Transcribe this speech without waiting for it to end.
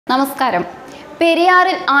നമസ്കാരം.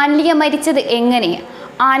 പെരിയാറിൽ ആൻലിയ മരിച്ചത് എങ്ങനെ?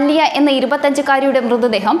 ആൻലിയ എന്ന 25-കാരിയുടെ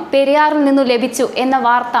മൃതദേഹം പെരിയാറിൽ നിന്നു ലഭിച്ചു എന്ന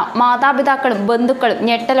വാർത്ത മാതാപിതാക്കളും ബന്ധുക്കളും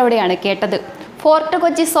ഞെട്ടലോടെയാണ് കേട്ടത്. ഫോർട്ട്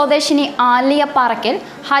കൊച്ചി സ്വദേശിനി ആൻലിയ പാറയ്ക്കൽ,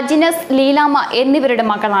 ഹജിനസ് ലീലാമ്മ എന്നിവരുടെ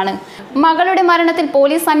മകളാണ്. മകളുടെ മരണത്തിൽ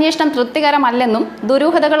പോലീസ് അന്വേഷണം തൃപ്തികരമല്ലെന്നും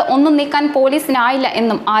ദുരൂഹതകൾ ഒന്നും നീക്കാൻ പോലീസിനായില്ല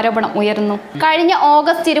എന്നും ആരോപണം ഉയർന്നു. കഴിഞ്ഞ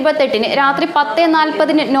ഓഗസ്റ്റ് 28-ന് രാത്രി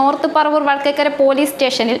 10:40-ന് നോർത്ത് പറവൂർ വടക്കേക്കര പോലീസ്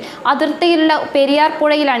സ്റ്റേഷനിൽ അതിർത്തിയിലുള്ള പെരിയാർ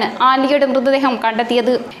പുഴയിലാണ് ആൻലിയയുടെ മൃതദേഹം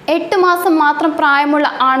കണ്ടെത്തിയത്. 8 മാസം മാത്രം പ്രായമുള്ള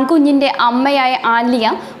ആൺകുഞ്ഞിന്റെ അമ്മയായ ആൻലിയ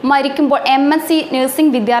മരിക്കുമ്പോൾ MSc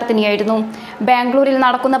നഴ്സിംഗ് വിദ്യാർത്ഥിനിയായിരുന്നു. ബാംഗ്ലൂരിൽ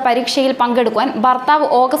നടക്കുന്ന പരീക്ഷയിൽ പങ്കെടുക്കാൻ ഭർത്താവ്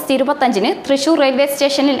ഓഗസ്റ്റ് 25-ന് തൃശൂർ റെയിൽവേ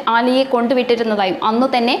സ്റ്റേഷനിൽ ആൻലിയയെ കൊണ്ടുവിട്ടിരുന്നതായും അന്നു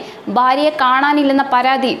തന്നെ ഭാര്യയെ കാണാനില്ലെന്ന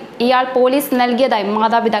പരാതി ഇയാൾ പോലീസ് നൽകിയതായും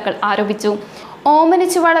മാതാപിതാക്കൾ ആരോപിച്ചു.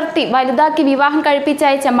 ഓമനിച്ചു വളർത്തി വലുതാക്കി വിവാഹം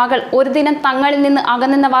കഴിപ്പിച്ചയച്ച മകൾ ഒരു ദിനം തങ്ങളിൽ നിന്ന്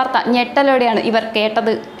അകന്നെന്ന വാർത്ത ഞെട്ടലോടെയാണ് ഇവർ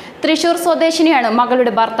കേട്ടത്. തൃശൂർ സ്വദേശിനിയാണ്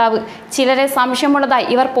മകളുടെ ഭർത്താവ്. ചിലരെ സംശയമുള്ളതായി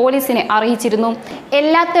ഇവർ പോലീസിനെ അറിയിച്ചിരുന്നു.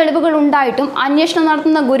 എല്ലാ തെളിവുകളുണ്ടായിട്ടും അന്വേഷണം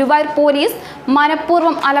നടത്തുന്ന ഗുരുവായൂർ പോലീസ്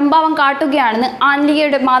മനഃപൂർവ്വം അലംഭാവം കാട്ടുകയാണെന്ന്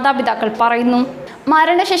ആൻലിയയുടെ മാതാപിതാക്കൾ പറയുന്നു.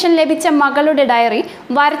 മരണശേഷം ലഭിച്ച മകളുടെ ഡയറി,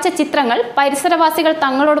 വരച്ച ചിത്രങ്ങൾ, പരിസരവാസികൾ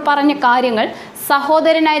തങ്ങളോട് പറഞ്ഞ കാര്യങ്ങൾ,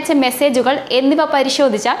 സഹോദരനയച്ച മെസ്സേജുകൾ എന്നിവ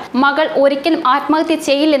പരിശോധിച്ചാൽ മകൾ ഒരിക്കലും ആത്മഹത്യ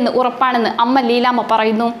ചെയ്യില്ലെന്ന് ഉറപ്പാണെന്ന് അമ്മ ലീലാമ്മ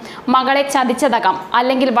പറയുന്നു. മകളെ ചതിച്ചതാകാം,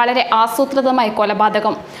 അല്ലെങ്കിൽ വളരെ ആസൂത്രിതമായ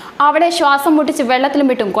കൊലപാതകം. അവളെ ശ്വാസം മുട്ടിച്ച് വെള്ളത്തിലും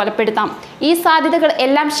വിട്ടും കൊലപ്പെടുത്താം. ഈ സാധ്യതകൾ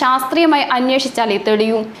എല്ലാം ശാസ്ത്രീയമായി അന്വേഷിച്ചാലേ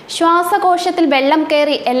തെളിയൂ. ശ്വാസകോശത്തിൽ വെള്ളം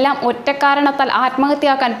കയറി എല്ലാം ഒറ്റ കാരണത്താൽ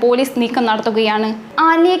ആത്മഹത്യയാക്കാൻ പോലീസ് നീക്കം നടത്തുകയാണ്.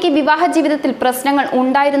 ആൻലിയയ്ക്ക് വിവാഹ ജീവിതത്തിൽ പ്രശ്നങ്ങൾ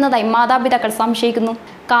ഉണ്ടായിരുന്നതായി മാതാപിതാക്കൾ സംശയിക്കുന്നു.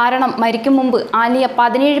 കാരണം മരിക്കും മുമ്പ് ആൻലിയ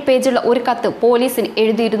 17 പേജുള്ള ഒരു കത്ത് പോലീസിന്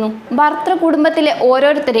എഴുതിയിരുന്നു. ഭർത്തൃ കുടുംബത്തിലെ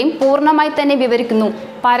ഓരോരുത്തരെയും പൂർണ്ണമായി തന്നെ വിവരിക്കുന്നു.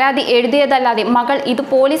 പരാതി എഴുതിയതല്ലാതെ മകൾ ഇത്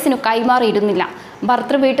പോലീസിനു കൈമാറിയിരുന്നില്ല.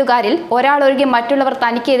 ഭർത്തൃ വീട്ടുകാരിൽ ഒരാളൊഴികെ മറ്റുള്ളവർ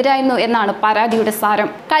തനിക്കെതിരായിരുന്നു എന്നാണ് പരാതിയുടെ സാരം.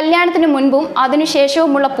 കല്യാണത്തിന് മുൻപും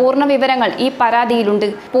അതിനുശേഷവുമുള്ള പൂർണ്ണ വിവരങ്ങൾ ഈ പരാതിയിലുണ്ട്.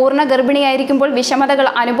 പൂർണ്ണ ഗർഭിണിയായിരിക്കുമ്പോൾ വിഷമതകൾ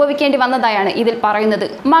അനുഭവിക്കേണ്ടി വന്നതായാണ് ഇതിൽ പറയുന്നത്.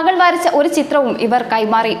 മകൾ വരച്ച ഒരു ചിത്രവും ഇവർ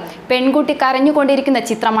കൈമാറി. പെൺകുട്ടി കരഞ്ഞുകൊണ്ടിരിക്കുന്ന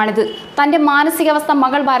ചിത്രമാണിത്. തന്റെ മാനസികാവസ്ഥ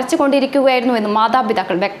മകൾ വരച്ചുകൊണ്ടിരിക്കുകയായിരുന്നു എന്ന്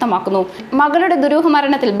മാതാപിതാക്കൾ വ്യക്തമാക്കുന്നു. മകളുടെ ദുരൂഹ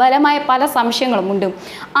മരണത്തിൽ ബലമായ പല സംശയങ്ങളുമുണ്ട്.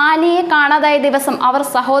 ആൻലിയയെ കാണാതായ ദിവസം അവർ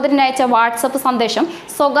സഹോദരനയച്ച വാട്സപ്പ് സന്ദേശം,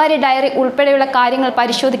 സ്വകാര്യ ഡയറി ഉൾപ്പെടെയുള്ള കാര്യങ്ങൾ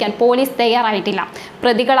പരിശോധിക്കാൻ പോലീസ് തയ്യാറായിട്ടില്ല.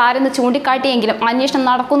 പ്രതികൾ ആരെന്ന് ചൂണ്ടിക്കാട്ടിയെങ്കിലും അന്വേഷണം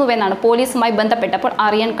നടക്കുന്നുവെന്നാണ് പോലീസുമായി ബന്ധപ്പെട്ടപ്പോൾ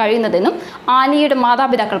അറിയാൻ കഴിയുന്നതെന്നും ആൻലിയയുടെ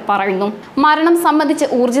മാതാപിതാക്കൾ പറയുന്നു. മരണം സംബന്ധിച്ച്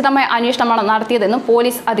ഊർജിതമായ അന്വേഷണമാണ് നടത്തിയതെന്നും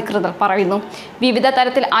പോലീസ് അധികൃതർ പറയുന്നു. വിവിധ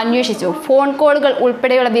തരത്തിൽ അന്വേഷിച്ചു. ഫോൺ കോളുകൾ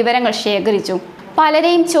ഉൾപ്പെടെയുള്ള വിവരങ്ങൾ ശേഖരിച്ചു.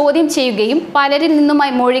 പലരെയും ചോദ്യം ചെയ്യുകയും പലരിൽ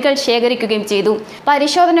നിന്നുമായി മൊഴികൾ ശേഖരിക്കുകയും ചെയ്തു.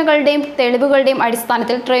 പരിശോധനകളുടെയും തെളിവുകളുടെയും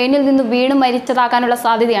അടിസ്ഥാനത്തിൽ ട്രെയിനിൽ നിന്ന് വീണു മരിച്ചതാകാനുള്ള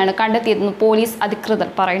സാധ്യതയാണ് കണ്ടെത്തിയതെന്ന് പോലീസ് അധികൃതർ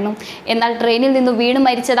പറയുന്നു. എന്നാൽ ട്രെയിനിൽ നിന്ന് വീണു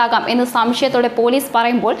മരിച്ചതാകാം എന്ന് സംശയത്തോടെ പോലീസ്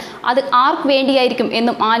പറയുമ്പോൾ അത് ആർക്ക് വേണ്ടിയായിരിക്കും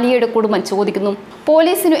എന്നും ആൻലിയയുടെ കുടുംബം ചോദിക്കുന്നു.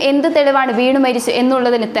 പോലീസിനു എന്ത് തെളിവാണ് വീണു മരിച്ചു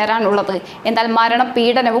എന്നുള്ളതിന് തരാനുള്ളത്? എന്നാൽ മരണം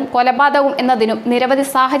പീഡനവും കൊലപാതകവും എന്നതിനും നിരവധി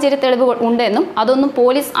സാഹചര്യ തെളിവുകൾ ഉണ്ട് എന്നും അതൊന്നും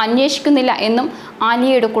പോലീസ് അന്വേഷിക്കുന്നില്ല എന്നും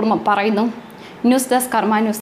ആൻലിയയുടെ കുടുംബം പറയുന്നു. ന്യൂസ് ഡെസ്ക് കർമ്മ ന്യൂസ്.